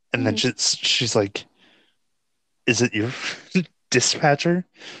 And then Mm-hmm. she's like, is it your dispatcher?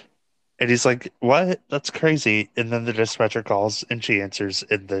 And he's like, "What? That's crazy." And then the dispatcher calls and she answers,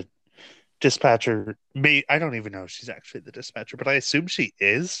 and the dispatcher may I don't even know if she's actually the dispatcher, but I assume she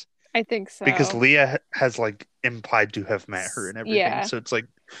is I think because so. Leah has like implied to have met her and everything. Yeah. So it's like,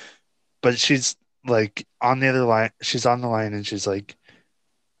 but she's like on the other line, she's on the line and she's like,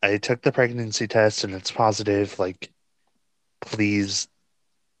 "I took the pregnancy test and it's positive. Like, please,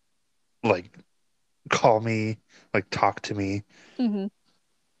 like, call me, like, talk to me." Mm-hmm.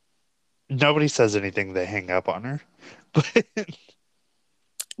 Nobody says anything. They hang up on her. But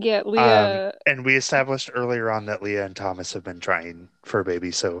Yeah, Leah. and we established earlier on that Leah and Thomas have been trying for a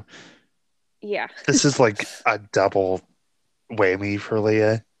baby, so Yeah. this is like a double whammy for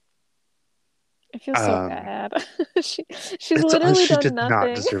Leah. I feel so Um, bad. she she's literally she done did not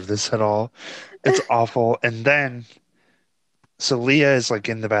nothing. deserve this at all. It's awful. And then so Leah is like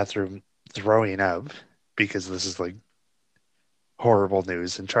in the bathroom throwing up because this is like horrible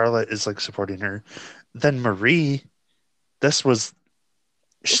news, and Charlotte is like supporting her. Then Marie, this was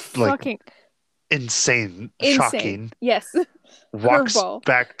like Fucking insane, insane. shocking. Yes. Walks Curveball.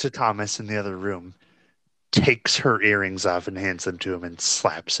 back to Thomas in the other room, takes her earrings off and hands them to him and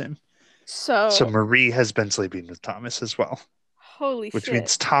slaps him. So So, Marie has been sleeping with Thomas as well, holy which shit.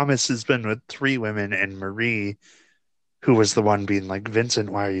 means Thomas has been with three women and Marie who was the one being like, Vincent,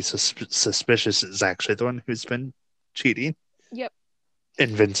 why are you suspicious, is actually the one who's been cheating. Yep.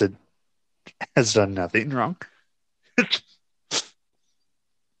 And Vincent has done nothing wrong.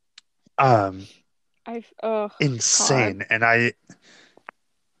 um, Oh God. insane. And I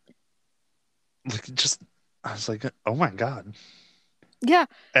like just, I was like, oh my God. Yeah.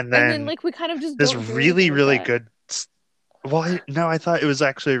 And And then then like we kind of just this don't do anything really, with really that. good. Well, no, I thought it was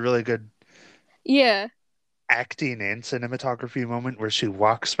actually a really good Yeah. acting and cinematography moment where she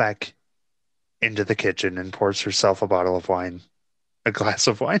walks back into the kitchen and pours herself a bottle of wine, a glass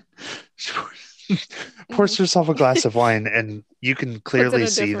of wine. She Hmm. pours herself a glass of wine, and you can Puts in clearly a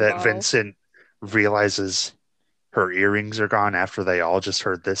see different that bottle. Vincent realizes her earrings are gone after they all just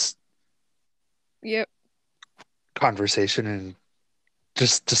heard this Yep. conversation and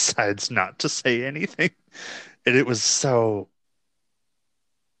just decides not to say anything. And it was so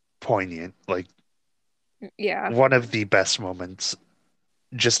poignant. Like Yeah. one of the best moments,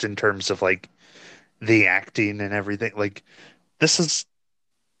 just in terms of like the acting and everything. Like this is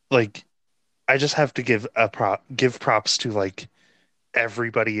like I just have to give props to like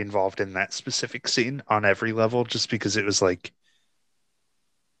everybody involved in that specific scene on every level, just because it was like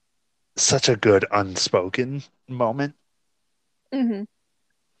such a good unspoken moment. Hmm.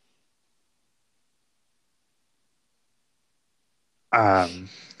 Um,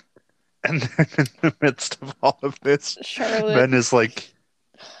 and then in the midst of all of this, Charlotte. Ben is like,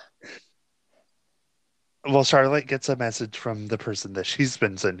 well, Charlotte gets a message from the person that she's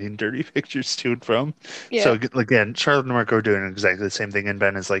been sending dirty pictures to and from. So Yeah. again, Charlotte and Marco are doing exactly the same thing, and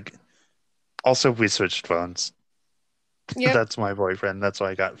Ben is like, also, we switched phones. Yep. That's my boyfriend. That's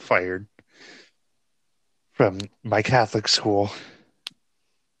why I got fired from my Catholic school.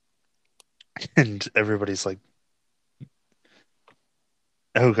 And everybody's like,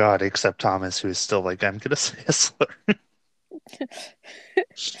 oh God, except Thomas, who is still like, I'm gonna say a slur.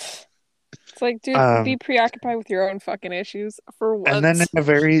 It's like, dude, be Um, preoccupied with your own fucking issues for and then in once. a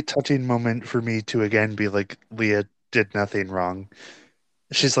very touching moment for me to again be like, Leah did nothing wrong.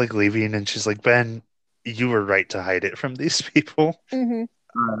 She's like leaving and she's like, Ben, you were right to hide it from these people. Hmm.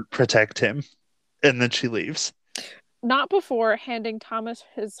 Protect him. And then she leaves. Not before handing Thomas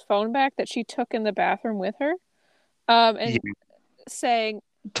his phone back that she took in the bathroom with her. And You saying,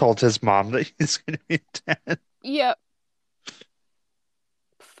 told his mom that he's gonna be dead. yep,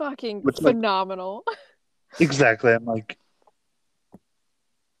 fucking Which like phenomenal. exactly, I'm like,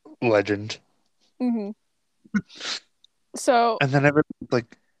 legend. Hmm. So And then everybody's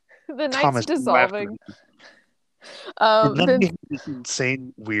like, the night's Thomas, you after dissolving. me. And then we Vince, have this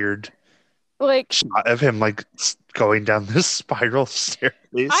insane, weird like, shot of him like going down this spiral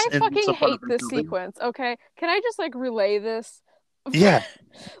staircase I in this fucking hate apartment this building. sequence, okay? Can I just like relay this? Yeah,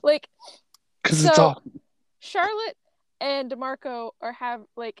 Like, because it's so all Charlotte and Marco are have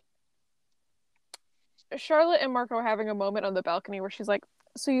like Charlotte and Marco are having a moment on the balcony where she's like,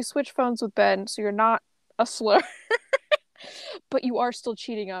 "So you switch phones with Ben, so you're not a slur, but you are still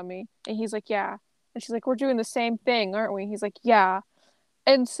cheating on me." And he's like, "Yeah." And she's like, "We're doing the same thing, aren't we?" He's like, "Yeah."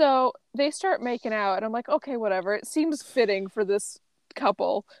 And so they start making out, and I'm like, "Okay, whatever. It seems fitting for this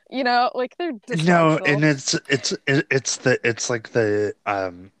couple, like they're no, dysfunctional." and it's like the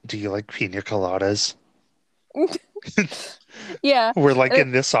do you like pina coladas? Yeah, Where like and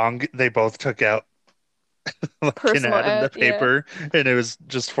in this song they both took out like an personal ad in ad, the yeah, paper and it was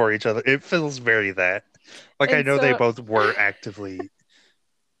just for each other. It feels very that. Like I and know they so both were actively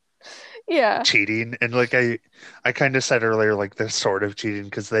yeah, cheating and like I kind of said earlier like they're sort of cheating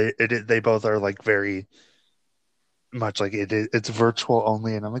because they both are like very much like it's virtual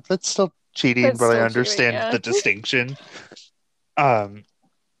only and I'm like that's still cheating that's but I still cheating, understand yeah. the distinction. Um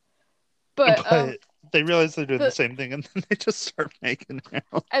But but they realize they're doing the the same thing and then they just start making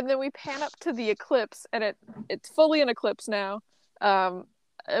out. and then we pan up to the eclipse, and it's fully an eclipse now,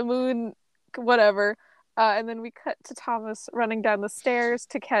 a moon, whatever. And then we cut to Thomas running down the stairs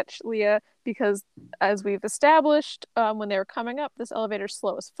to catch Leah because, as we've established, when they were coming up, this elevator's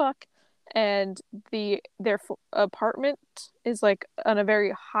slow as fuck, and their apartment is like on a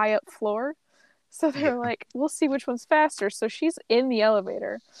very high up floor. So they're Yeah. like, "We'll see which one's faster." So she's in the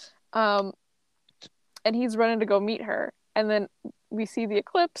elevator, um, and he's running to go meet her, and then we see the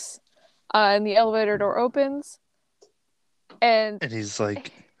eclipse, and the elevator door opens, and And he's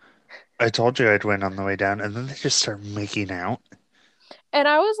like, I told you I'd win on the way down, and then they just start making out.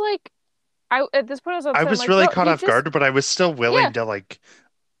 I was like, I at this point I was I upset. I'm was like, really bro, caught he off just, guard, but I was still yeah. willing to like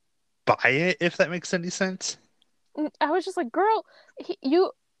buy it if that makes any sense. I was just like, girl, he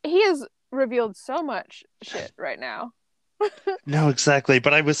has revealed so much shit right now. No, exactly,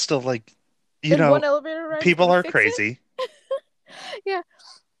 but I was still like, In one elevator ride, it's people gonna are fix it. crazy. Yeah.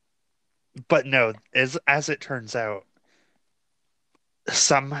 But no, as it turns out,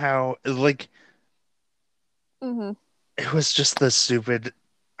 somehow like Hmm. it was just the stupid.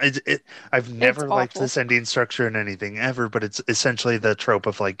 I've It's never liked awful. this ending structure in anything ever, but it's essentially the trope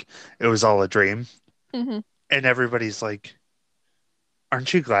of like it was all a dream, Hmm. and everybody's like,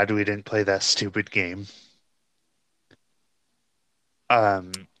 "Aren't you glad we didn't play that stupid game?"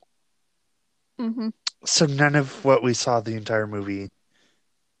 Um, Hmm. so none of what we saw the entire movie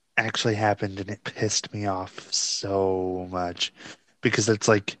actually happened, and it pissed me off so much because it's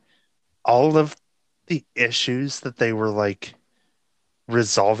like all of the issues that they were like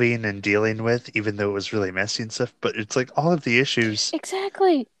resolving and dealing with, even though it was really messy and stuff, but it's like all of the issues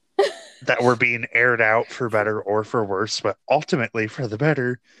Exactly. that were being aired out for better or for worse, but ultimately for the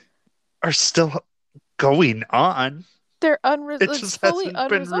better, are still going on. It It's just fully hasn't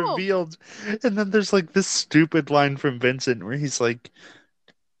been unresolved. revealed. And then there's like this stupid line from Vincent where he's like,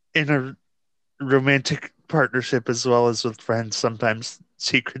 in a romantic partnership as well as with friends, sometimes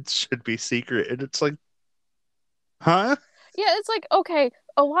secrets should be secret. And it's like, huh? Yeah, it's like, okay,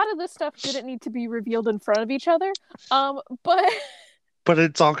 a lot of this stuff didn't need to be revealed in front of each other. But But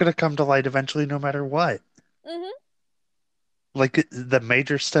it's all going to come to light eventually, no matter what. hmm. Like the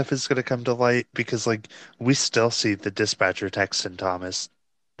major stuff is going to come to light because like we still see the dispatcher texting Thomas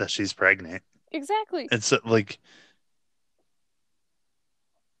that she's pregnant. Exactly. And so like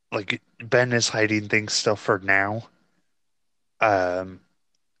Ben is hiding things still for now. Um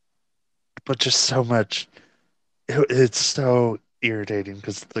but just so much it's so irritating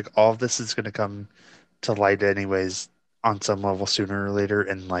because like all of this is going to come to light anyways on some level sooner or later,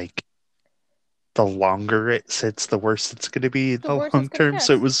 and like the longer it sits the worse it's going to be in The the worse it's long gonna term,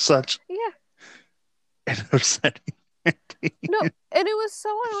 so it get. was such Yeah. an upsetting No, ending. and it was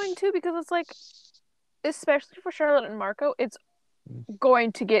so annoying too because it's like, especially for Charlotte and Marco, it's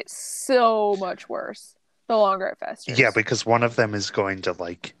going to get so much worse the longer it Yeah, festers. because one of them is going to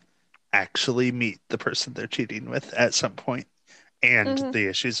like actually meet the person they're cheating with at some point, and Hmm. the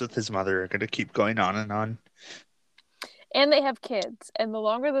issues with his mother are going to keep going on and on. And they have kids, and the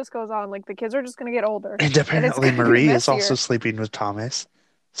longer this goes on, like the kids are just gonna get older, And and it's apparently gonna be Marie is also messier. sleeping with Thomas.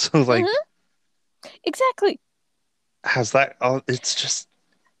 So like Hmm. Exactly. how's that all it's just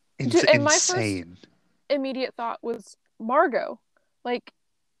And my first insane. immediate thought was Margot,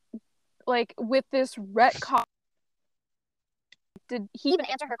 like with this retcon. Did he even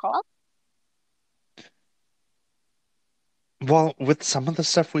answer her call? Well, with some of the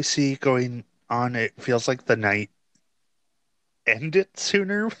stuff we see going on, it feels like the night ended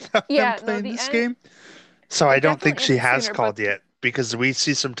sooner without them Yeah, no, playing the this end. game. So I It don't think definitely she ended has sooner, but called yet because we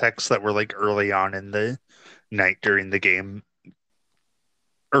see some texts that were like early on in the night during the game,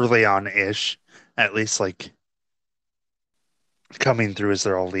 early on ish, at least like coming through as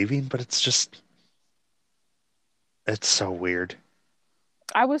they're all leaving, but it's just it's so weird.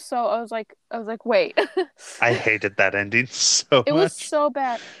 I was like, wait. I hated that ending so It was much. so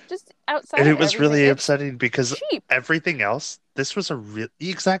bad. Just And outside it of was everything, really it's upsetting because cheap. everything else, this was a real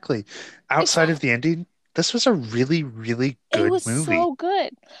exactly outside of Exactly. the ending, this was a really, really It good was movie. so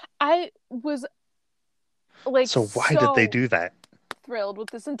good. I was like So why did they so do that? thrilled with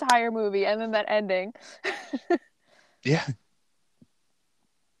this entire movie and then that ending. Yeah,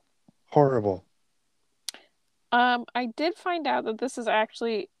 horrible. I did find out that this is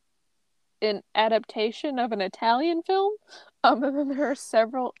actually an adaptation of an Italian film. And then there are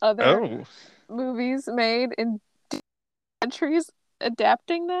several other Oh, movies made in countries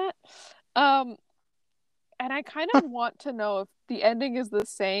adapting that. Um, and I kind of want to know if the ending is the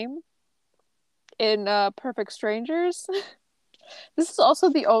same in Perfect Strangers. This is also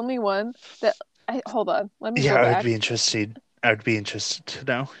the only one that hold on, let me yeah, go I would back. be interested. I would be interested to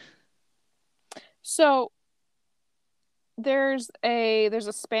know. So there's a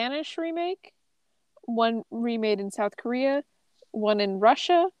Spanish remake, one remade in South Korea, one in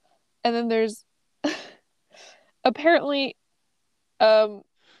Russia, and then there's apparently um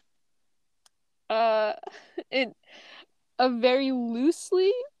uh in a very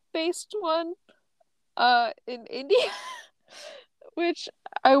loosely based one in India, which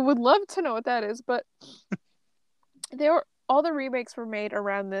I would love to know what that is, but all the remakes were made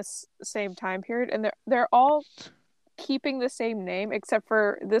around this same time period, and they're all keeping the same name except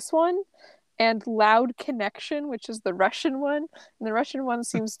for this one and Loud Connection, which is the Russian one. And the Russian one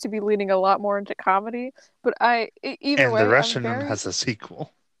seems to be leaning a lot more into comedy. But either And the way, I'm Russian one very has a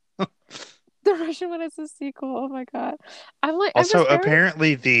sequel. the Russian one is a sequel. Oh my god, I'm Also, just very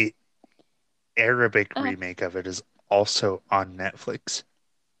apparently the Arabic uh, remake of it is also on Netflix.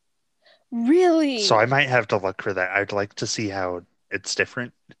 So Really? I might have to look for that. I'd like to see how it's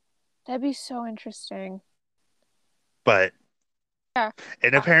different. That'd be so interesting. But Yeah,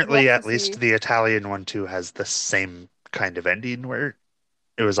 and I would love apparently to at least see. the Italian one too has the same kind of ending where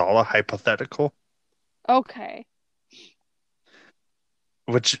it was all a hypothetical, Okay.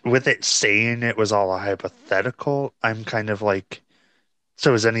 which with it saying it was all a hypothetical, I'm kind of like,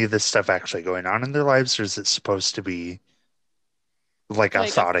 so is any of this stuff actually going on in their lives, or is it supposed to be like a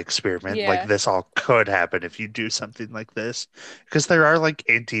Like a thought experiment? Like yeah. this all could happen if you do something like this? Because there are like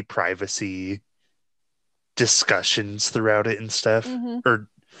anti-privacy discussions throughout it and stuff, Mm-hmm. or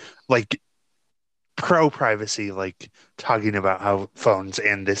like pro-privacy, like talking about how phones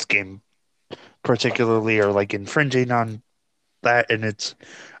and this game particularly are like infringing on that. And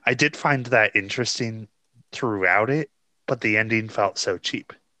I did find that interesting throughout it, but the ending felt so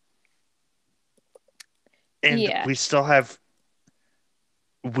cheap. And Yeah.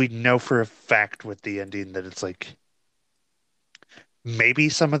 we know for a fact with the ending that it's like maybe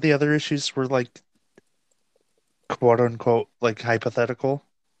some of the other issues were like quote unquote like hypothetical,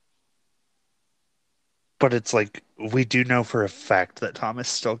 but it's like we do know for a fact that Thomas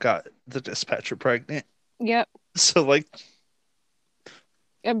still got the dispatcher pregnant. Yep. So like,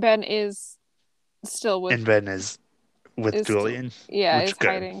 And Ben is still with and Ben is with is still Julian, yeah, is which good.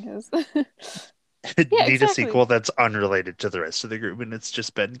 hiding his Yeah, Need a exactly. sequel that's unrelated to the rest of the group, and it's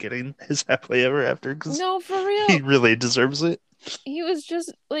just Ben getting his happily ever after because No, for he real. really deserves it. He was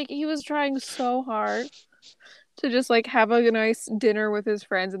just like he was trying so hard to just like have a nice dinner with his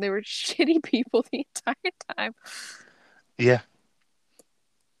friends and they were shitty people the entire time. Yeah,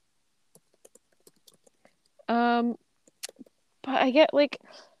 Um, but I get like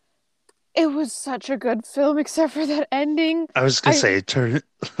it was such a good film except for that ending. I was gonna I say, turn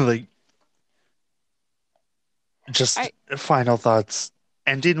like I just final thoughts.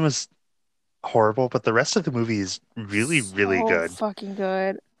 Ending was horrible, but the rest of the movie is really, really so good. fucking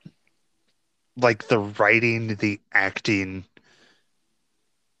good. Like the writing, the acting,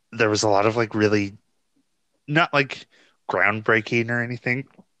 there was a lot of like really not like groundbreaking or anything,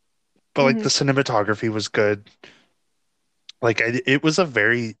 but like Hmm. the cinematography was good. Like it was a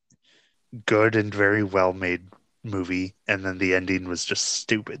very good and very well made movie, and then the ending was just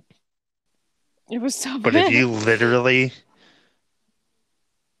stupid. It was so But if bad. you literally,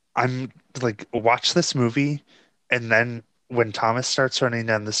 I'm like, watch this movie, and then when Thomas starts running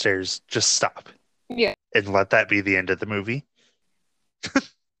down the stairs, just stop Yeah, and let that be the end of the movie.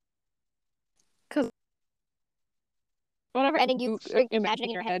 because whatever ending you imagine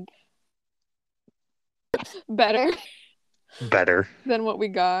in your head better Better. than what we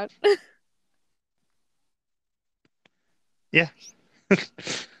got. Yeah.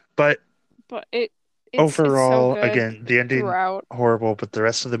 But But it's so overall, good again, the ending throughout. horrible, but the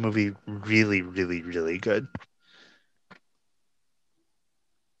rest of the movie really, really, really good.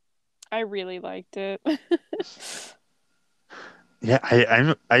 I really liked it. Yeah,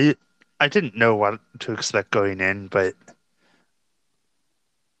 I didn't know what to expect going in, but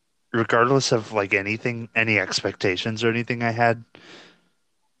regardless of like anything, any expectations or anything I had,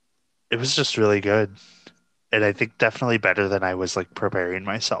 it was just really good. And I think definitely better than I was like preparing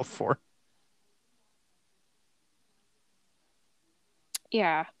myself for.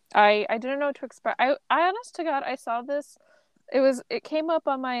 Yeah. I didn't know what to expect. I honest to God, I saw this. It came up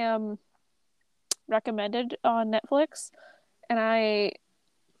on my recommended on Netflix and I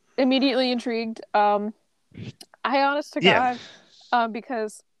immediately intrigued. I honest to Yeah. God,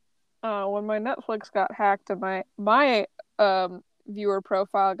 because when my Netflix got hacked and my viewer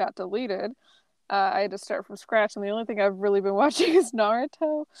profile got deleted, I had to start from scratch, and the only thing I've really been watching is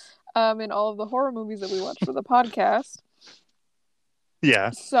Naruto, and all of the horror movies that we watch for the podcast.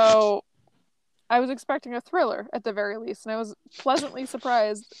 Yeah. So I was expecting a thriller at the very least, and I was pleasantly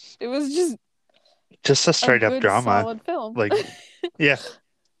surprised. It was just Just a a straight up good, drama. solid film. Like, yeah.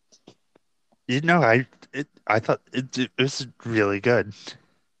 I thought it was really good.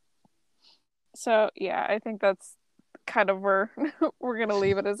 So yeah, I think that's kind of where we're gonna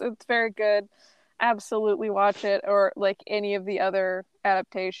leave it. Is it's very good. Absolutely watch it, or like any of the other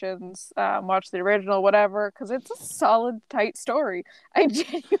adaptations. Watch the original, whatever, because it's a solid, tight story. I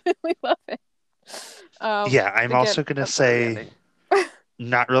genuinely love it. Yeah, I'm Again, also gonna except for the say ending.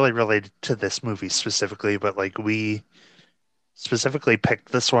 not really related to this movie specifically, but like we specifically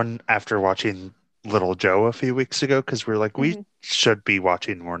picked this one after watching Little Joe a few weeks ago because we're like, we Hmm. should be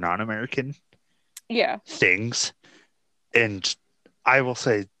watching more non-American Yeah, things. And I will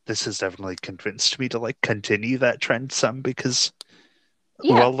say this has definitely convinced me to like continue that trend some because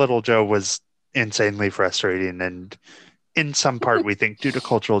yeah, while Little Joe was insanely frustrating and in some part we think due to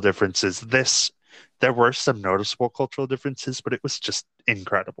cultural differences. There were some noticeable cultural differences, but it was just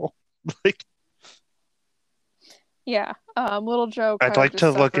incredible. Like Yeah. Little Joe I'd kind of like to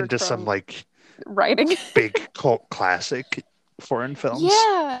just look suffered into some from like writing. big cult classic foreign films.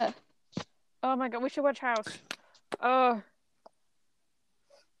 Yeah. Oh my god, we should watch House. Oh,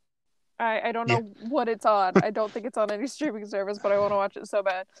 I don't Yeah, know what it's on. I don't think it's on any streaming service, but I want to watch it so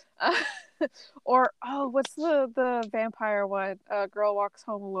bad. Or oh, what's the vampire one? Girl Walks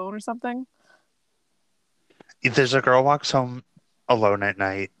Home Alone or something. there's a girl walks home alone at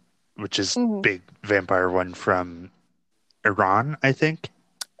night, which is Hmm. big vampire one from Iran, I think.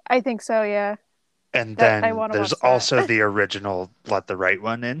 I think so. Yeah, And that I then want to there's watch that. also the original Let the Right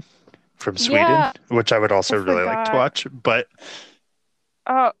One In from Sweden, Yeah, which I would I also really like to forgot. watch.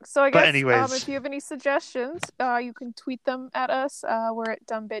 Oh, so I But guess if anyways, you have any suggestions, you can tweet them at us. We're at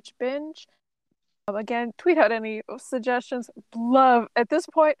Dumb Bitch Binge. Again, tweet out any suggestions. Love at this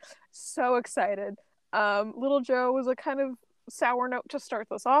point, so excited. Little Joe was a kind of sour note to start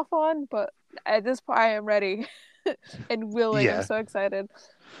this off on, but at this point, I am ready and willing. I'm yeah. so excited.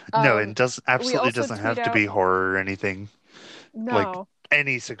 No, it does We absolutely also doesn't tweet have to out be horror or anything. Like no,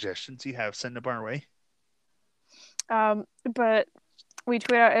 any suggestions you have, send them our way. but we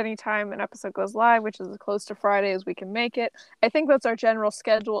tweet out anytime an episode goes live, which is as close to Friday as we can make it. I think that's our general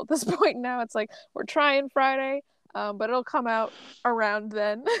schedule at this point now. It's like we're trying Friday, but it'll come out around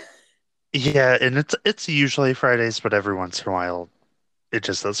then. Yeah, and it's usually Fridays, but every once in a while it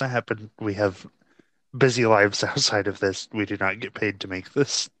just doesn't happen. We have busy lives outside of this. We do not get paid to make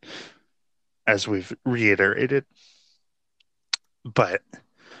this, as we've reiterated. But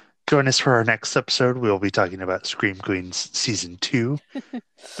join us for our next episode. We'll be talking about Scream Queens season 2.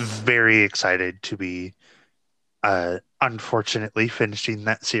 Very excited to be unfortunately finishing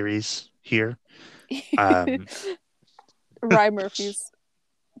that series here. Um Rye Murphy's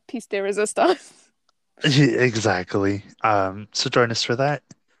piece de resistance. exactly. So join us for that.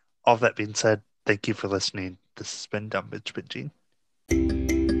 All that being said, thank you for listening. This has been Dumb Bitch Binging.